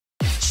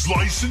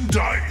Slice and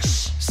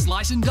Dice.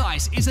 Slice and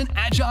Dice is an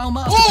agile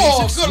masterpiece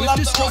of swift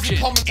destruction.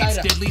 Its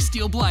deadly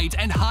steel blades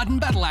and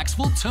hardened battle axe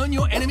will turn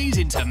your enemies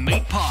into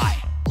meat pie.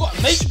 What,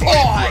 meat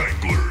pie?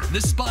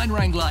 The Spine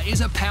Wrangler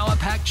is a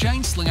power-packed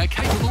chain slinger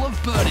capable of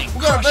burning,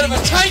 We've got a bit of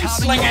a chain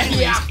slinger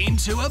here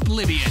into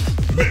oblivion.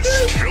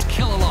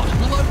 Kill-a-lot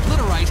will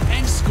obliterate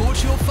and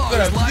scorch your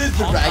foes like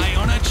Pompeii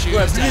on a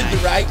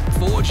Tuesday.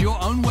 Forge your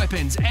own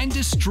weapons and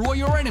destroy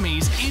your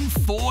enemies in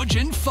Forge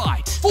and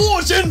Fight.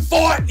 Forge and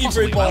Fight,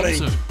 everybody!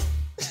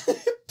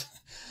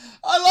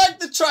 I like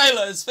the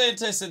trailer, it's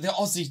fantastic. The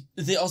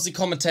Aussie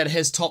commentator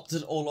has topped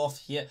it all off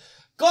here.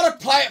 Gotta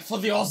play it for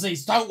the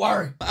Aussies, don't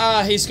worry.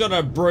 He's got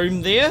a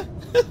broom there.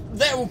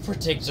 That will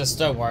protect us,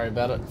 don't worry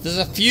about it. There's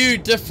a few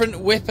different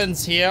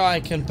weapons here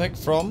I can pick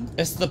from.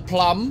 It's the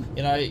plum.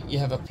 You know, you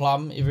have a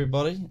plum,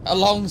 everybody. A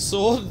long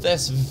sword.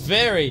 That's a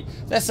very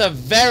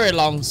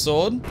long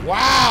sword.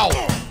 Wow!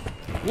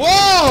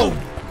 Whoa!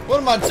 What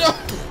am I doing?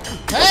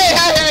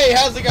 Hey,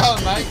 how's it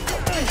going, mate?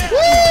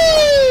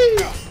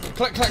 Whee!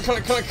 Click, click,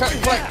 click, click,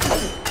 click, click.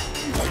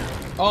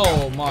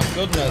 Oh my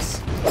goodness.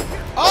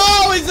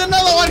 Oh, he's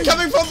another one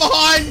coming from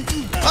behind.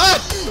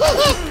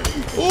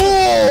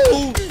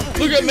 Ooh,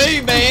 look at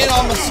me, man.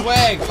 I'm a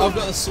swag. I've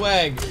got the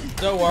swag.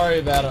 Don't worry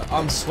about it.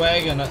 I'm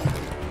swagging it.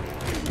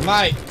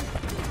 Mate.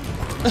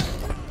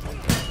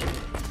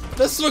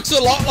 This looks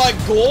a lot like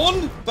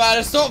Gorn, but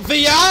it's not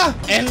VR,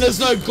 and there's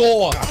no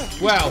gore.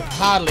 Well,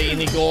 hardly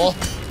any gore.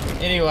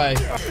 Anyway.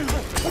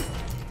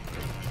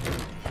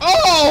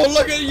 Oh,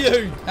 look at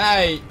you.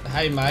 Hey,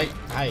 mate.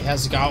 Hey,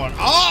 how's it going?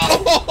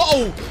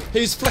 Oh,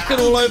 he's flicking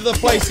all over the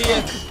place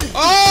here.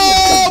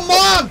 Oh,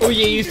 Mom. Oh,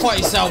 yeah, you fight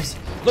yourselves.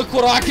 Look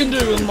what I can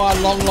do with my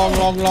long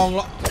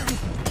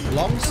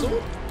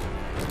sword.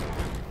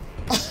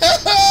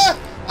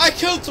 I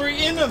killed 3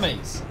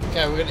 enemies.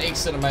 Okay, we're going to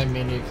exit the main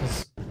menu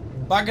because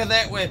bugger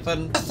that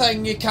weapon. The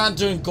thing you can't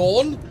do in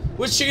Gorn,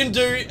 which you can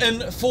do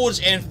in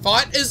Forge and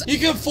Fight, is you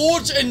can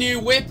forge a new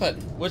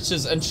weapon, which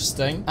is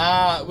interesting. We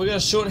got a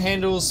short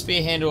handle,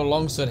 spear handle,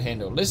 longsword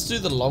handle. Let's do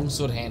the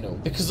longsword handle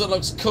because it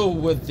looks cool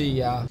with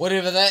the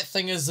whatever that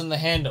thing is in the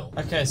handle.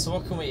 Okay, so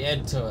what can we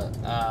add to it?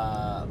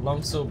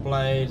 Longsword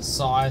blade,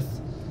 scythe,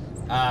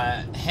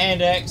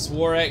 hand axe,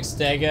 war axe,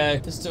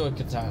 dagger. Let's do a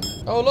katana.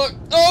 Oh look,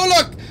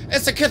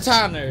 it's a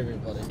katana,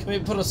 everybody. Can we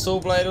put a saw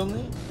blade on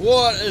there?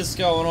 What is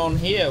going on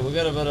here? We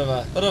got a bit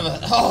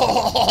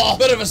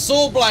of a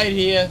saw blade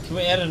here. Can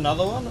we add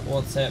another one?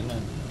 What's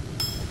happening?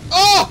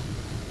 Oh,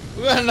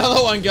 we got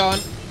another one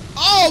going.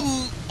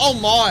 Oh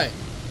my,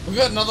 we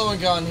got another one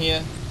going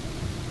here.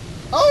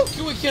 Oh,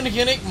 can we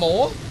connect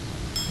more?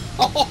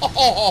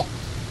 Oh,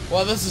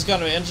 well, this is going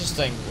to be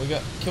interesting.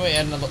 Can we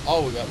add another?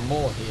 Oh, we got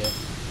more here.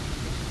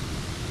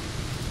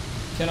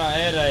 Can I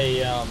add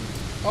a,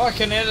 I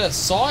can add a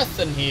scythe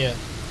in here.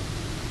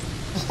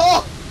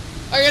 Oh,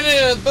 I can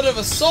add a bit of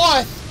a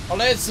scythe.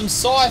 I'll add some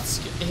scythes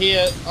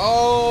here.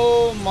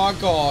 Oh my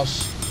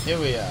gosh. Here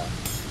we are.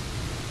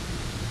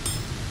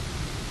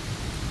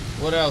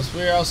 What else?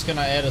 Where else can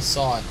I add a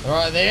scythe?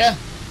 Right there.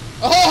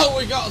 Oh,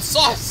 we got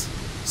scythes.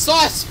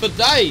 Scythes for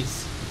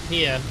days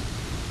here.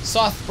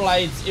 Scythe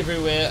blades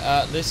everywhere.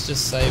 Let's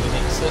just save and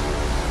exit.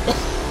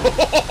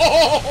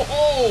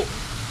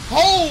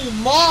 Oh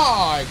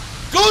my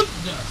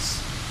goodness!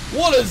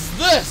 What is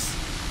this?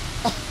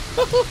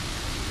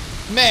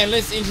 Man,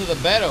 let's enter the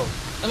battle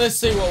and let's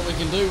see what we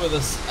can do with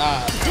this.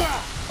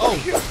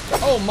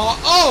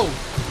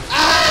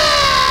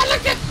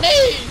 Look at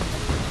me!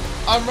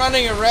 I'm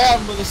running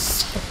around with a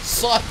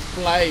scythe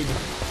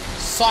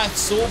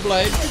saw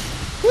blade.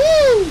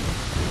 Woo!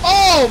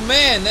 Oh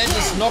man, that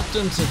just knocked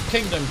into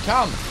Kingdom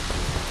Come.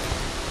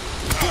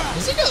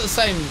 Has he got the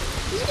same?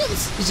 He's got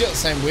the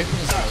same weapon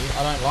as me.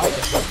 I don't like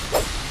it.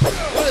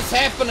 What is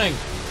happening?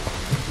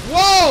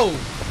 Whoa!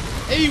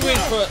 He went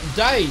for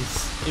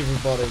days,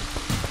 everybody.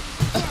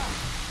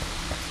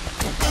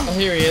 Oh,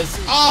 here he is.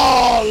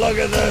 Oh, look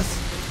at this.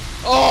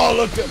 Oh,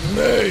 look at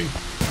me.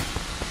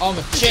 I'm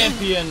a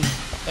champion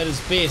at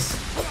his best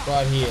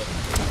right here.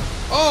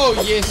 Oh,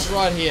 yes,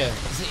 right here.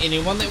 Is there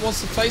anyone that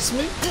wants to face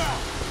me?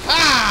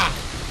 Ha!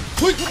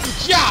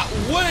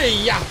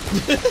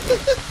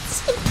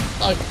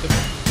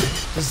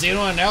 Does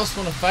anyone else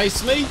want to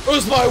face me? Or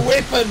has my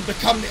weapon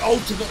become the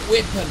ultimate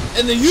weapon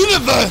in the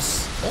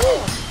universe?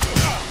 Oh.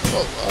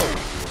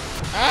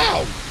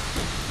 Ow!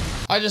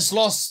 I just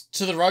lost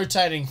to the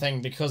rotating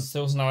thing because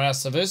there was no one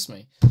else to verse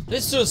me.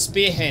 Let's do a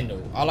spear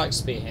handle. I like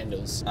spear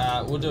handles.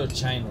 We'll do a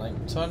chain link.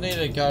 So I need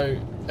to go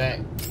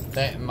back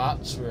that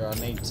much where I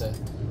need to...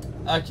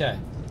 Okay.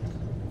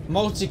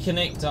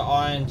 Multi-connector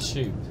iron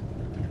tube.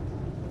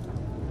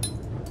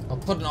 I'll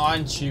put an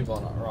iron tube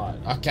on it, right.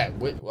 Okay,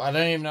 I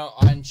don't even know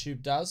what iron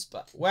tube does,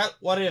 but, well,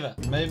 whatever.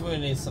 Maybe we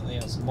need something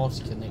else,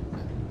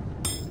 multi-connector.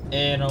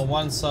 And on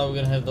one side we're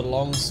going to have the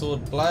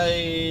longsword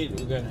blade,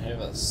 we're going to have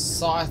a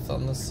scythe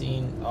on the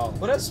scene. Oh,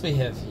 what else do we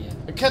have here?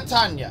 A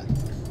katana.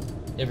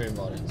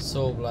 Everybody,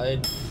 saw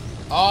blade.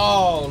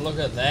 Oh, look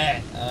at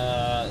that.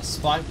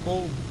 Spike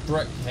ball,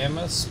 brick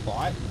hammer,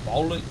 spike,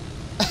 bowling.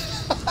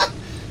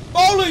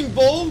 Bowling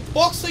ball,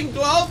 boxing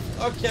glove,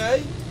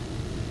 okay.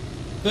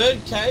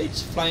 Bird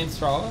cage,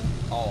 flamethrower.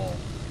 Oh,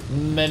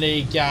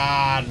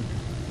 minigun.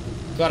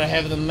 Gotta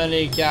have the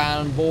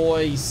minigun,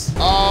 boys.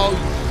 Oh,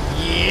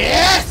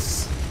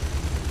 yes!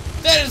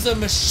 That is a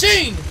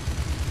machine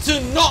to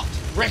not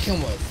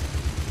reckon with.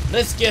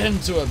 Let's get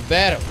into a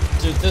battle.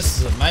 Dude, this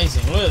is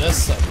amazing. Look at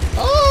this thing.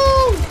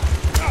 Oh!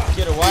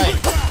 Get away.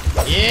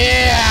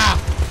 Yeah!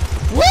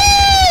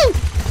 Woo!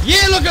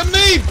 Yeah, look at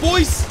me,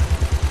 boys!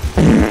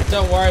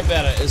 Don't worry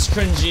about it, as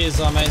cringy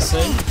as I may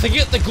seem.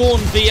 Forget the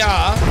Gorn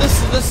VR.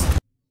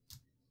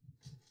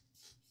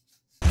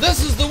 This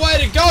is the way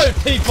to go,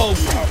 people!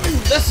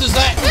 This is it.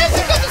 How's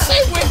it got the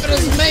same weapon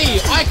as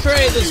me? I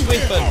created this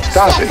weapon.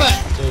 Stop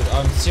it! Dude,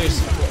 I'm serious.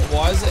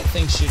 Why is that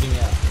thing shooting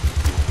out?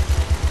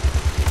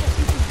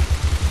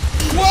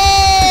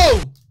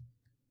 Whoa!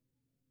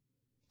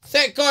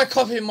 That guy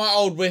copied my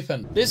old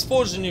weapon. Let's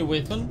forge a new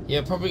weapon.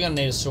 Yeah, probably gonna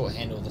need a short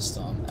handle this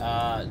time.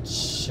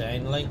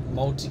 Chain link,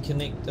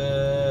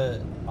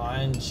 multi-connector,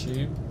 iron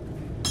tube.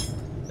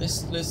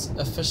 Let's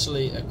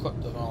officially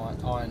equip the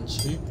iron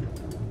tube.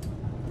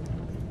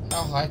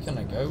 How high can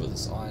I go with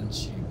this iron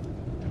tube?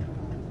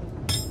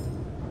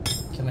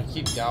 Can I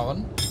keep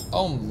going?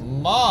 Oh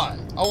my!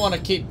 I want to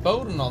keep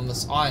building on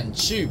this iron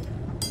tube.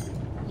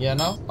 Yeah,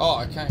 no? Oh,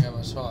 I can't go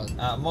much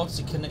higher.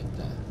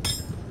 Multi-connector.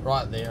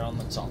 Right there on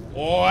the top.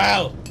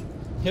 Well,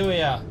 here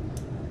we are.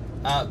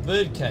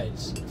 Bird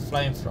cage,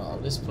 flamethrower.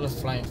 Let's put a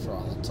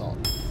flamethrower on the top.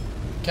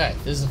 Okay,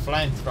 there's a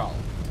flamethrower.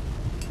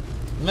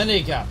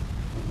 Minigun.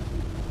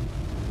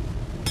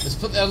 Let's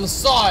put that on the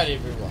side,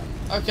 everyone.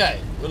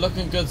 Okay, we're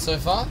looking good so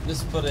far.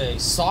 Let's put a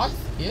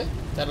scythe here.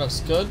 That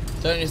looks good,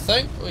 don't you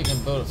think? We can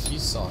build a few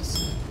scythes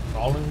here.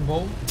 Bowling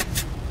ball.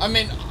 I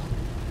mean,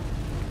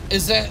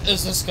 is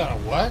this gonna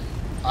work?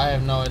 I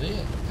have no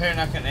idea.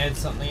 Apparently I can add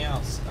something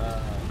else.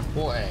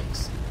 War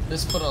axe.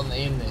 Let's put it on the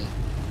end there.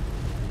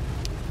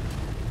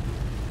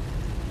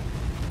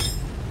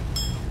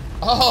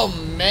 Oh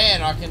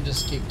man, I can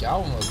just keep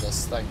going with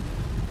this thing.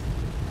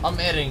 I'm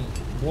adding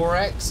war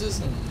axes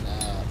and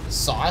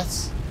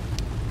scythes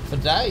for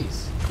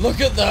days.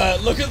 Look at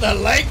the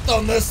length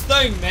on this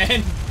thing,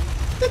 man.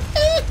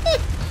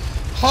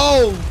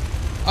 Oh,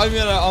 I'm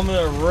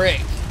gonna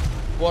wreck.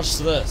 Watch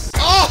this.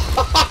 Oh,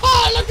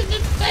 look at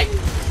this thing.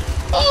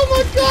 Oh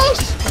my gosh!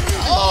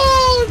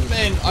 Oh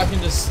man, I can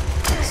just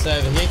stay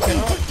over here, can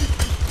I?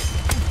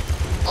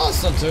 Oh,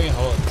 it's not doing a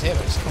whole lot of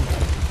damage. Come on.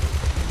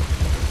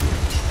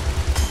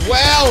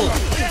 Well,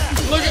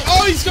 look at.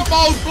 Oh, he's got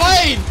my old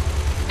blade.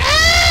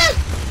 Ah!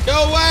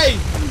 Go away!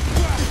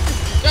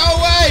 Go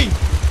away!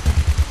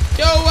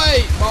 Go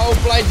away! My old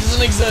blade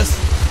doesn't exist.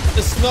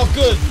 It's not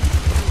good.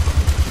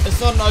 It's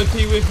not an OP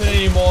weapon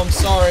anymore. I'm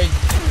sorry.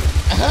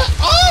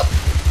 Oh!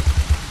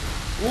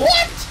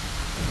 What?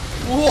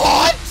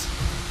 What?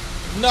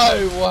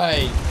 No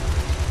way.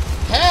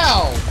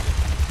 How?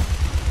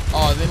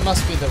 Oh, there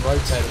must be the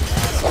rotating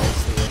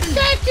assholes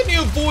there. How can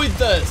you avoid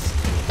this?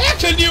 How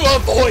can you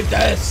avoid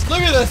this?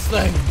 Look at this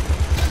thing.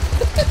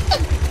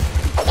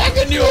 How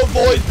can you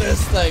avoid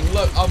this thing?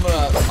 Look, I'm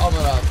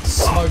gonna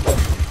smoke him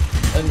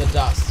in the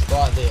dust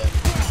right there.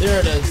 There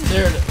it is.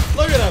 There it is.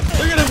 Look at him.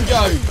 Look at him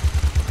go.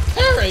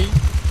 Parry?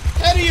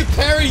 How do you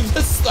parry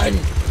this thing?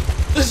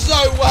 There's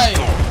no way.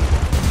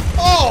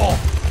 Oh.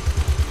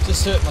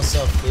 Just hurt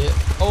myself there.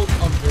 Oh,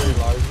 I'm very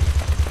low.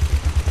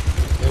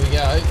 Here we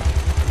go.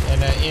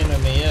 And our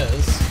enemy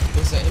is...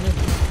 Where's our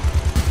enemy?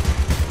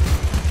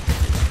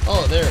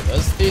 Oh, there it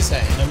is. There's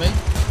our enemy.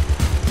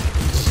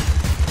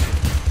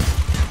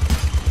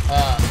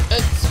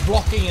 It's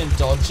blocking and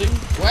dodging.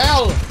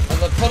 Well, and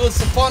the pillar's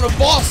the final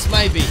boss,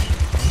 maybe.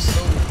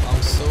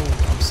 I'm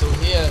still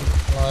here.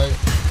 Hello.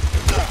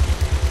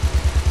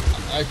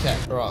 Okay.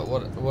 Right.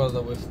 What are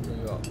the weapons we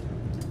got?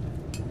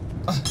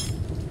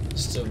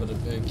 Just do a bit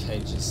of bird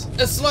cages.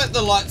 It's like the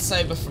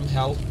lightsaber from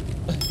hell.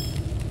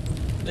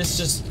 Let's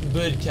just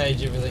bird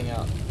cage everything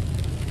up.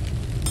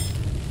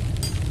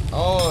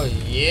 Oh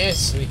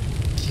yes, we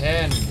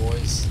can,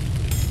 boys.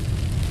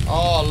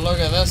 Oh, look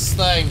at this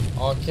thing.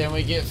 Oh, can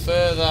we get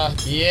further?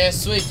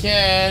 Yes, we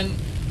can.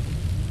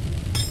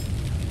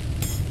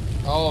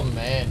 Oh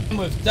man,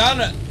 we've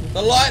done it.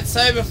 The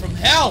lightsaber from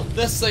hell.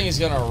 This thing is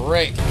gonna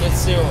wreck. Let's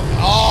see what...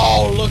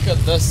 Oh, look at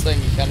this thing.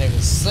 You can't even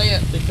see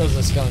it because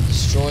it's gonna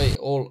destroy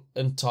all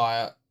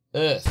entire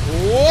Earth.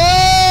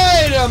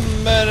 Wait a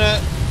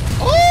minute.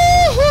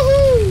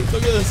 Oh,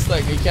 look at this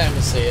thing. You can't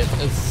even see it.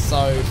 It's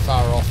so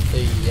far off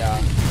the...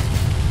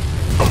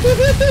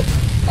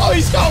 Oh,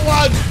 he's got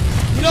one.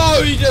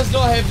 No, he does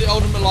not have the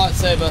ultimate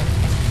lightsaber.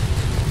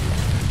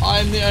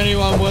 I'm the only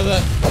one with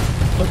it.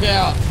 Look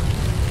out.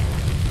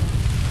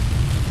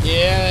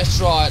 Yeah,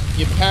 that's right.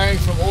 You're parrying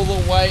from all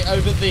the way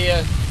over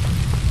there.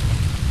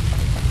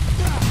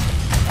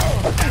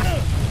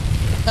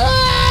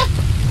 Ah!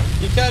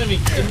 You can't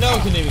even... No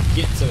one can even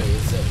get to me.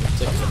 It's that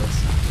ridiculous.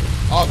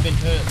 Oh, I've been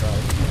hurt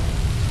though.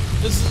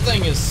 This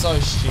thing is so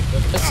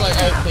stupid. It's like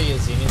OP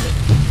as anything.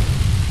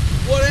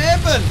 What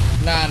happened?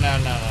 No.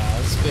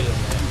 It's better than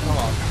that. Come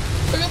on.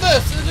 Look at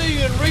this. It's not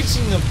even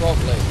reaching them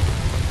properly.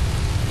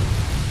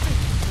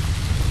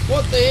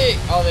 What the heck?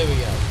 Oh, there we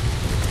go.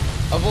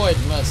 Avoid,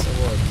 miss,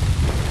 avoid.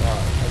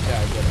 Alright, okay,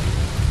 I get it.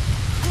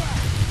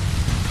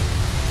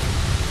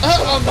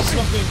 Oh, I'm just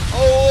knocking.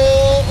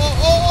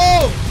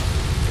 Oh!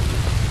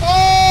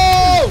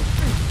 Oh!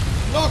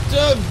 Knocked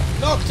him!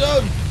 Knocked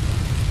him!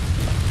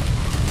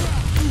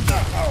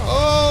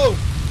 Oh!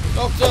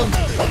 Knocked him!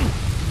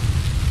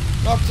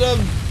 Knocked him!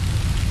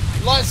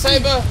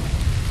 Lightsaber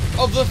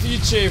of the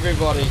future,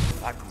 everybody.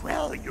 Fought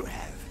well you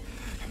have,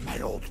 my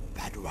old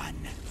Padawan.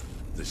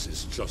 This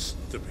is just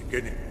the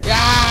beginning.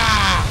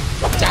 Ah!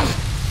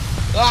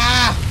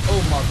 Ah!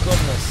 Oh my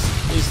goodness.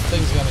 These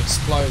things are gonna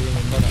explode in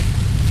a minute.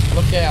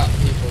 Look out,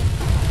 people.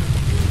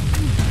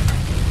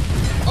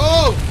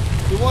 Oh!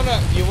 You wanna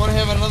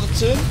have another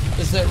turn?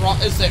 Is that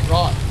right? Is that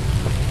right?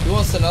 Who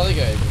wants another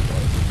go,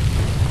 everybody?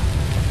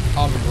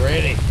 I'm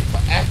ready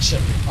for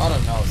action. I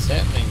don't know what's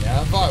happening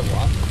now. Have I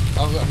won?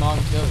 I've got 9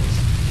 kills.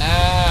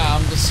 Ah,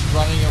 I'm just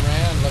running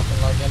around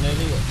looking like an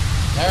idiot.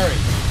 Harry,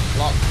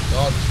 block,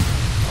 dodge.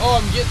 Oh,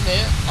 I'm getting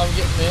there. I'm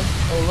getting there.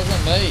 Oh, look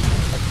at me.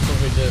 I can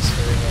probably do this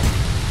forever.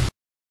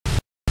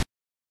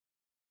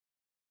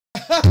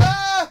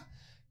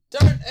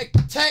 Don't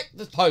attack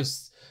the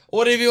posts. Or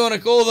whatever you want to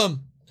call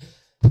them.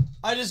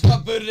 I just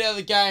got booted out of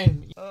the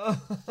game.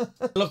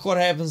 Look what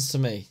happens to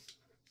me.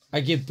 I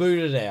get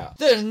booted out.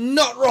 That is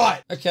not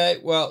right. Okay,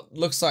 well,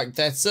 looks like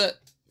that's it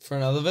for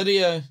another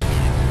video.